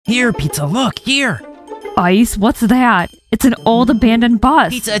Here, Pizza, look, here. Ice, what's that? It's an old abandoned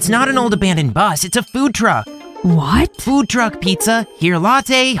bus. Pizza, it's not an old abandoned bus, it's a food truck. What? Food truck, Pizza. Here,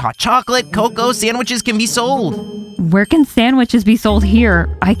 latte, hot chocolate, cocoa, sandwiches can be sold. Where can sandwiches be sold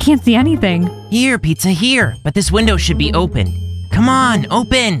here? I can't see anything. Here, Pizza, here. But this window should be open. Come on,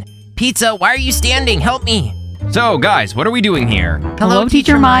 open. Pizza, why are you standing? Help me. So, guys, what are we doing here? Hello,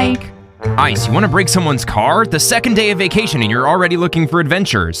 Teacher Mike. Ice, you want to break someone's car? The second day of vacation and you're already looking for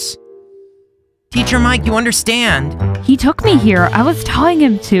adventures. Teacher Mike, you understand. He took me here. I was telling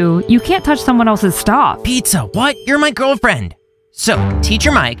him to. You can't touch someone else's stuff. Pizza, what? You're my girlfriend. So,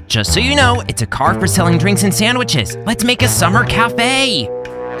 Teacher Mike, just so you know, it's a car for selling drinks and sandwiches. Let's make a summer cafe.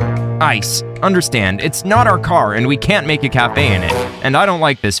 Ice, understand, it's not our car and we can't make a cafe in it. And I don't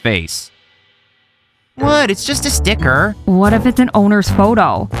like this face. What? It's just a sticker. What if it's an owner's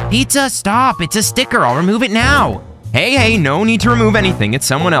photo? Pizza, stop. It's a sticker. I'll remove it now. Hey, no need to remove anything. It's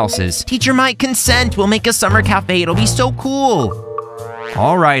someone else's. Teacher Mike, consent. We'll make a summer cafe. It'll be so cool.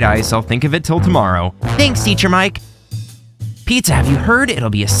 All right, Ice, I'll think of it till tomorrow. Thanks, Teacher Mike. Pizza, have you heard? It'll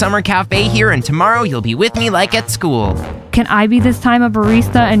be a summer cafe here, and tomorrow you'll be with me like at school. Can I be this time a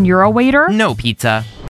barista and you're a waiter? No, Pizza.